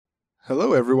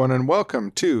Hello, everyone, and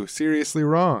welcome to Seriously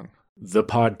Wrong, the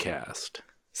podcast.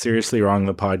 Seriously Wrong,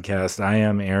 the podcast. I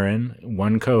am Aaron,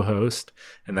 one co-host,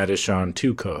 and that is Sean,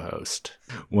 two co-host.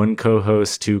 One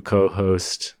co-host, two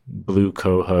co-host, blue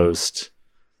co-host.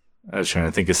 I was trying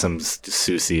to think of some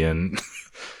Susie and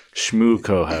Shmoo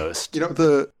co-host. You know,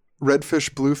 the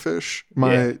redfish, bluefish?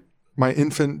 My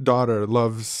infant daughter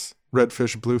loves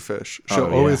redfish, bluefish.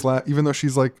 She'll always laugh, even though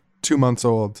she's like 2 months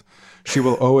old. She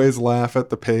will always laugh at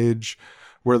the page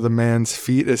where the man's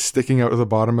feet is sticking out of the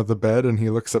bottom of the bed and he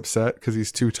looks upset because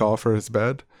he's too tall for his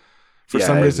bed. For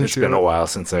some reason, it's been a while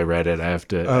since I read it. I'd have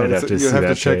to see you have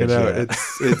that to check page, it out. Yeah.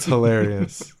 It's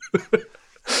hilarious.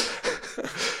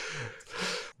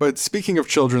 But speaking of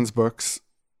children's books,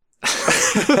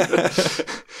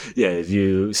 yeah, have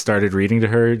you started reading to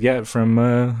her yet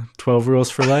from 12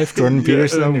 Rules for Life, Jordan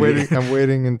Peterson? I'm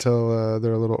waiting until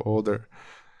they're a little older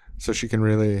so she can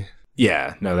really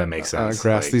that makes sense.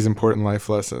 Grasp these important life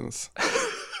lessons.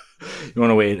 You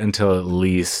want to wait until at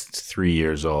least 3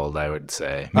 years old, I would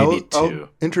say. Maybe 2. I'll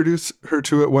introduce her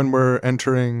to it when we're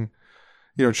entering.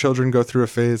 You know, children go through a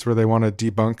phase where they want to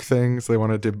debunk things. They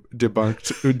want to debunk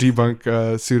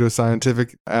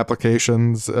pseudoscientific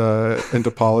applications into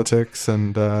politics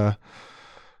and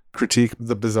critique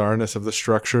the bizarreness of the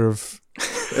structure of.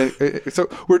 So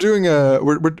we're doing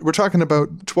we're talking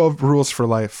about 12 Rules for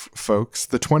Life, folks.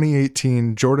 The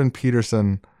 2018 Jordan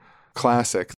Peterson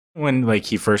classic. When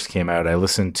he first came out, I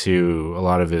listened to a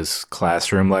lot of his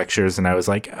classroom lectures and I was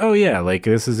like, oh yeah,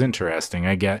 this is interesting.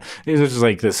 I get it was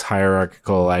just this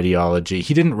hierarchical ideology.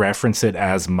 He didn't reference it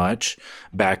as much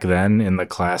back then in the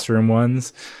classroom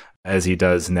ones as he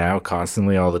does now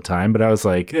constantly all the time. But I was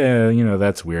like,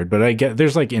 that's weird. But I get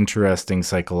there's interesting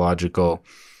psychological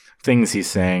things he's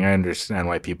saying. I understand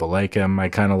why people like him. I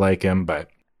kind of like him, but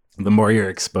the more you're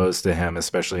exposed to him,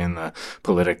 especially in the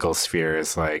political sphere,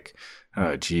 is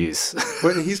oh, geez.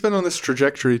 But he's been on this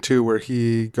trajectory, too, where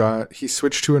he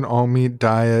switched to an all-meat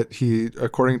diet. He,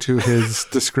 according to his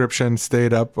description,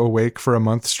 stayed up awake for a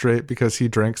month straight because he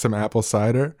drank some apple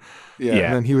cider. Yeah.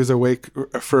 And then he was awake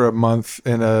for a month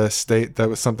in a state that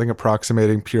was something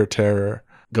approximating pure terror.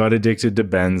 Got addicted to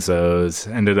benzos,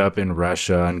 ended up in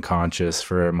Russia unconscious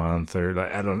for a month, or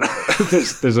I don't know.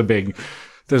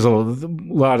 there's a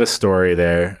lot of story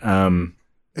there.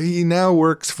 He now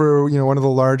works for, one of the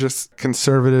largest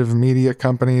conservative media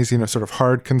companies, sort of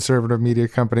hard conservative media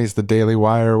companies, the Daily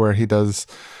Wire, where he does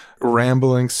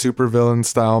rambling supervillain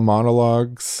style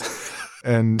monologues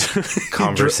and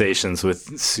conversations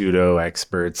with pseudo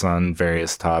experts on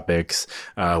various topics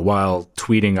while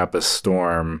tweeting up a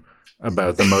storm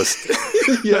about the most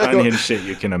unhinged shit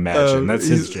you can imagine. That's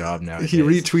his job now. He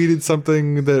retweeted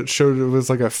something that showed it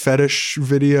was a fetish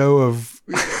video of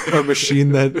a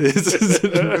machine that is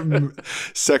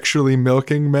sexually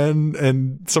milking men,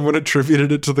 and someone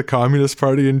attributed it to the Communist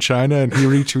Party in China, and he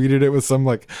retweeted it with some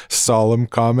solemn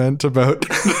comment about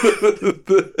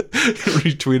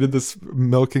retweeted this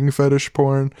milking fetish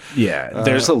porn. Yeah,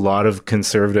 there's a lot of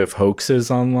conservative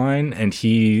hoaxes online, and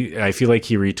I feel like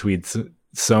he retweets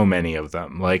so many of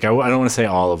them. I don't want to say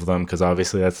all of them because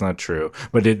obviously that's not true,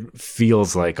 but it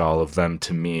feels like all of them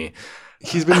to me.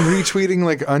 He's been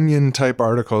retweeting Onion type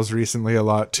articles recently a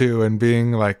lot too, and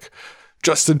being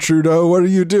Justin Trudeau, what are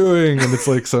you doing? And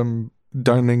it's some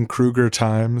Dunning-Kruger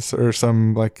Times or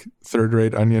some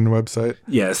third-rate Onion website.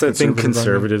 Yes, I think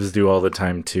conservatives do all the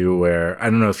time too, where I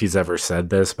don't know if he's ever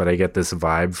said this, but I get this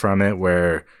vibe from it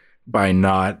where by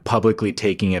not publicly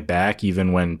taking it back,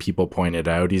 even when people point it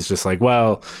out, he's just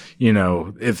well,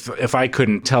 if I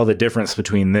couldn't tell the difference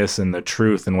between this and the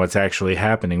truth and what's actually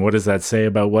happening, what does that say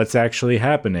about what's actually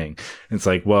happening? It's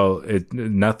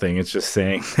nothing. It's just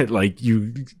saying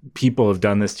that people have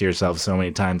done this to yourself so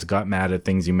many times, got mad at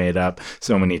things you made up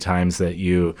so many times that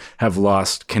you have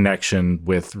lost connection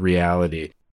with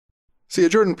reality. So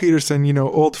Jordan Peterson,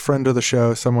 old friend of the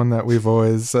show, someone that we've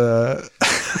always, someone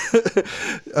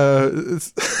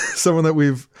that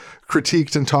we've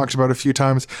critiqued and talked about a few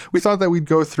times. We thought that we'd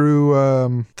go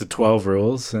through the 12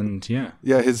 Rules and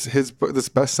his book, this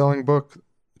best-selling book,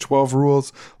 12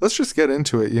 Rules. Let's just get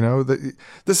into it.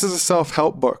 This is a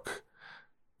self-help book.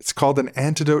 It's called An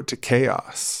Antidote to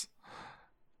Chaos.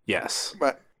 Yes,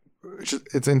 but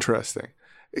it's interesting.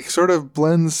 It sort of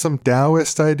blends some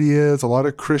Taoist ideas, a lot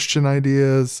of Christian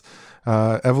ideas,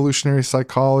 evolutionary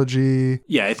psychology.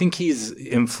 Yeah, I think he's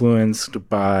influenced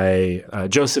by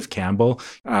Joseph Campbell.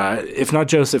 If not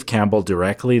Joseph Campbell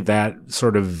directly, that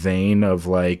sort of vein of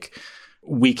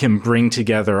we can bring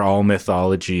together all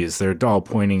mythologies. They're all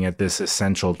pointing at this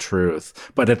essential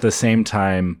truth. But at the same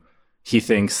time, he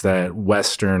thinks that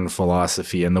Western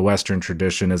philosophy and the Western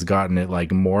tradition has gotten it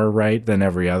like more right than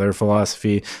every other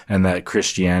philosophy, and that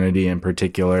Christianity in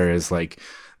particular is like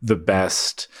the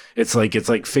best. It's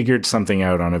like figured something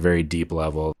out on a very deep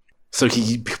level. So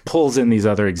he pulls in these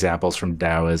other examples from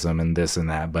Taoism and this and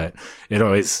that, but it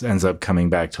always ends up coming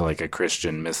back to like a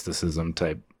Christian mysticism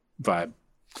type vibe.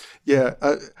 Yeah,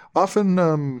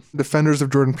 often defenders of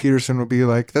Jordan Peterson will be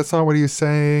like, "That's not what he was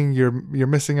saying. You're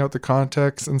missing out the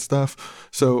context and stuff."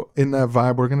 So in that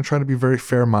vibe, we're going to try to be very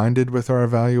fair-minded with our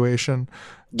evaluation.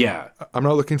 Yeah, I'm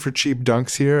not looking for cheap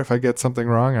dunks here. If I get something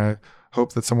wrong, I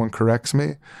hope that someone corrects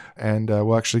me, and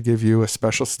we'll actually give you a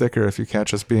special sticker if you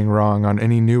catch us being wrong on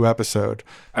any new episode.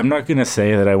 I'm not going to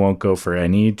say that I won't go for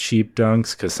any cheap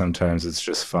dunks, because sometimes it's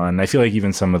just fun. I feel like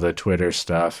even some of the Twitter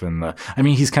stuff and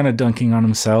he's kind of dunking on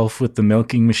himself with the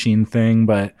milking machine thing,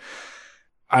 but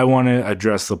I want to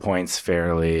address the points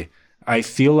fairly. I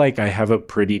feel like I have a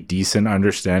pretty decent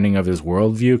understanding of his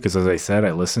worldview, because as I said,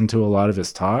 I listen to a lot of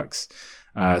his talks.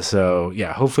 So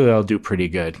yeah, hopefully I'll do pretty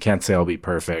good. Can't say I'll be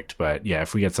perfect, but yeah,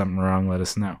 if we get something wrong, let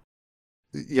us know.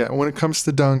 Yeah, when it comes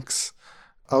to dunks,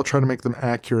 I'll try to make them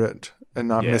accurate and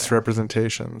not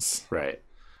misrepresentations. Right.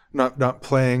 Not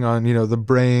playing on, the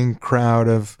braying crowd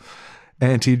of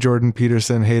anti-Jordan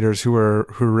Peterson haters who are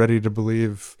ready to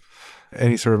believe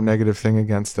any sort of negative thing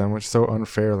against them, which so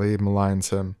unfairly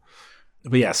maligns him.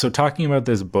 But yeah, so talking about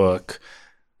this book,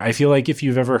 I feel like if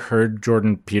you've ever heard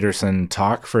Jordan Peterson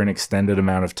talk for an extended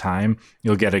amount of time,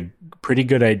 you'll get a pretty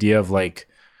good idea of like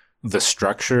the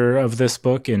structure of this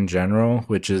book in general,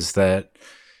 which is that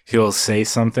he'll say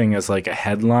something as like a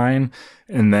headline,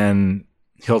 and then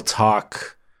he'll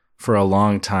talk for a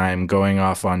long time going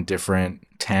off on different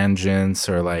tangents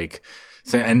or like,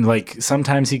 and like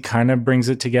sometimes he kind of brings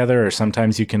it together, or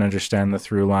sometimes you can understand the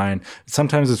through line.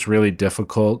 Sometimes it's really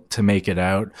difficult to make it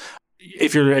out.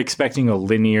 If you're expecting a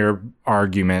linear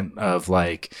argument of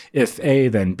like, if A,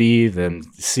 then B, then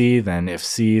C, then if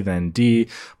C, then D,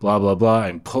 blah, blah, blah,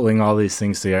 and pulling all these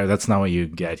things together, that's not what you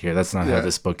get here. That's not how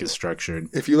this book is structured.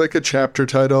 If you like a chapter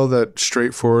title that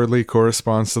straightforwardly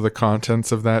corresponds to the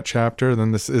contents of that chapter,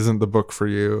 then this isn't the book for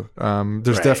you.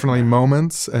 There's definitely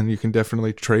moments, and you can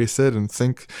definitely trace it and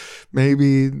think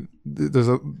maybe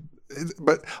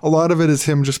but a lot of it is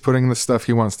him just putting the stuff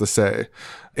he wants to say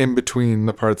in between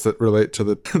the parts that relate to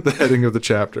the heading of the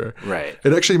chapter. Right.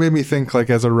 It actually made me think, like,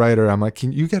 as a writer, I'm like,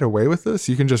 can you get away with this?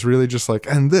 You can just really just like,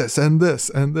 and this, and this,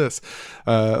 and this.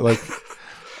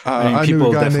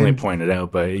 People definitely point it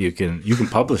out, but you can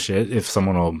publish it if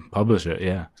someone will publish it.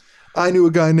 Yeah. I knew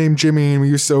a guy named Jimmy, and we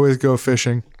used to always go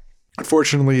fishing.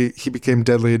 Unfortunately, he became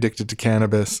deadly addicted to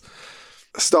cannabis.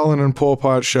 Stalin and Pol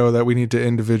Pot show that we need to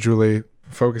individually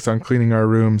focus on cleaning our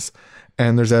rooms,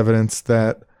 and there's evidence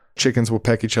that chickens will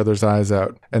peck each other's eyes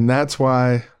out. And that's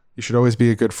why you should always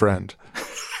be a good friend.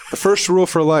 The first rule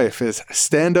for life is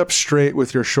stand up straight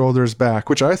with your shoulders back,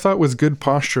 which I thought was good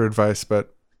posture advice,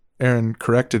 but Aaron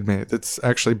corrected me. It's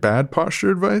actually bad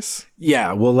posture advice.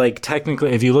 Yeah, well, like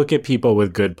technically, if you look at people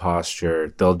with good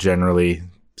posture, they'll generally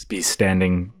be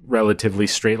standing relatively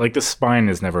straight. Like the spine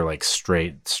is never like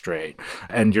straight,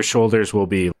 and your shoulders will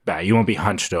be back. You won't be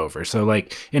hunched over. So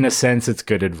like in a sense, it's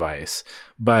good advice.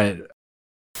 But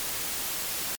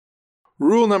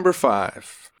rule number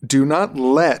 5, do not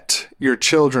let your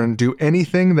children do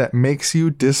anything that makes you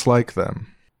dislike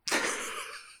them.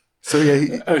 So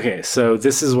yeah. Okay, so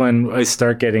this is when I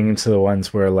start getting into the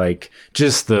ones where like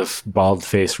just the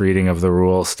bald-faced reading of the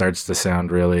rule starts to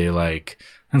sound really like,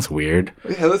 that's weird.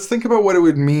 Yeah, let's think about what it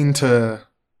would mean to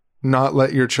not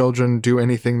let your children do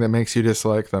anything that makes you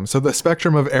dislike them. So the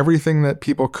spectrum of everything that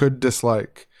people could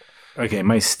dislike. Okay,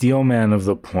 my steel man of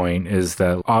the point is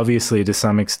that obviously to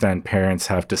some extent parents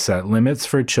have to set limits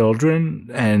for children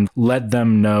and let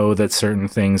them know that certain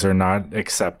things are not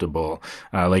acceptable.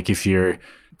 Like if your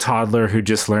toddler who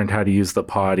just learned how to use the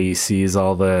potty sees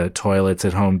all the toilets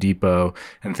at Home Depot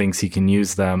and thinks he can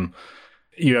use them,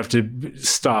 you have to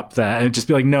stop that and just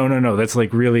be like, no, that's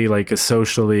like really like a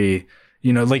socially,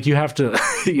 like you have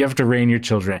to rein your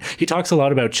children. He talks a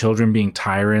lot about children being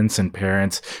tyrants and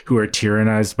parents who are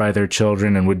tyrannized by their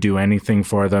children and would do anything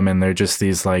for them. And they're just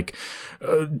these like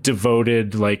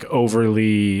devoted, like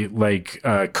overly like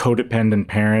codependent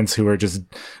parents who are just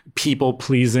people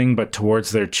pleasing, but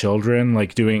towards their children,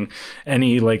 like doing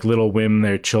any like little whim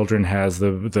their children has.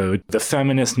 The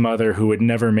feminist mother who would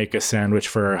never make a sandwich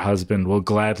for her husband will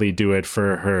gladly do it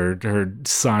for her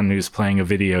son who's playing a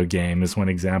video game is one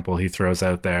example he throws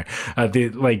out there.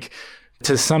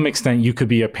 To some extent, you could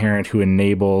be a parent who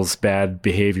enables bad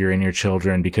behavior in your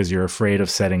children because you're afraid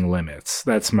of setting limits.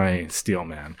 That's my steel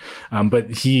man. But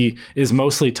he is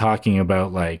mostly talking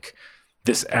about like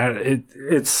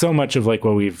it's so much of like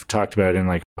what we've talked about in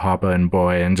like Papa and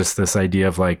Boy, and just this idea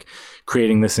of like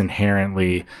creating this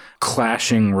inherently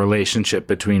clashing relationship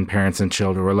between parents and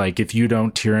children, where like if you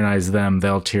don't tyrannize them,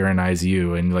 they'll tyrannize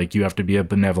you, and like you have to be a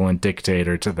benevolent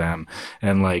dictator to them,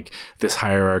 and like this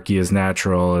hierarchy is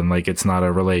natural, and like it's not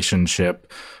a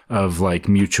relationship of like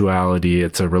mutuality.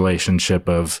 It's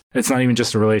not even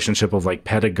just a relationship of like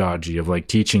pedagogy, of like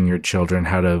teaching your children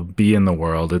how to be in the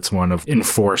world. It's one of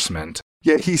enforcement.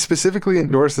 Yeah, he specifically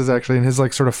endorses, actually, in his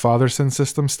like sort of father-son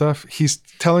system stuff, he's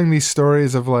telling these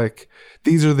stories of like,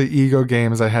 these are the ego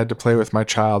games I had to play with my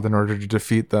child in order to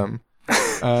defeat them.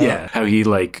 How he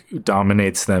like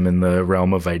dominates them in the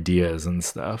realm of ideas and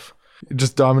stuff.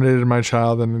 Just dominated my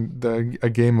child in a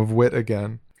game of wit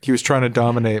again. He was trying to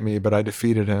dominate me, but I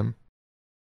defeated him.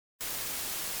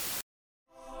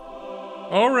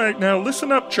 All right, now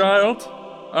listen up, child.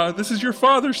 This is your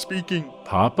father speaking.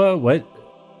 Papa,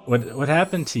 what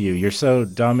happened to you? You're so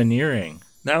domineering.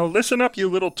 Now listen up, you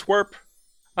little twerp.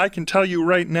 I can tell you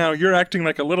right now, you're acting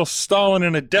like a little Stalin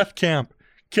in a death camp,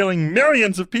 killing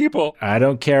millions of people. I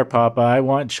don't care, Papa. I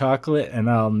want chocolate, and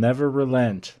I'll never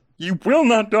relent. You will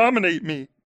not dominate me.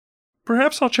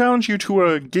 Perhaps I'll challenge you to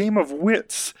a game of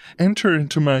wits. Enter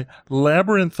into my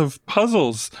labyrinth of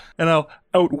puzzles, and I'll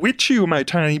outwit you, my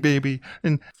tiny baby,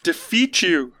 and defeat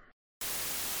you.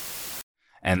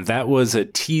 And that was a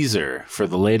teaser for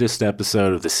the latest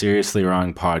episode of the Seriously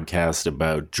Wrong podcast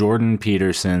about Jordan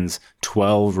Peterson's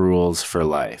 12 Rules for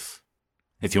Life.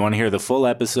 If you want to hear the full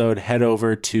episode, head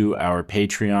over to our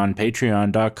Patreon,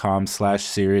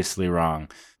 patreon.com/seriously-wrong,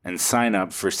 and sign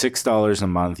up for $6 a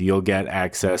month. You'll get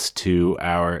access to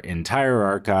our entire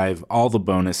archive, all the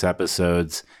bonus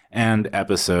episodes, and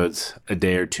episodes a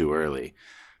day or two early.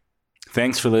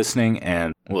 Thanks for listening,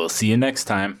 and we'll see you next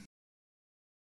time.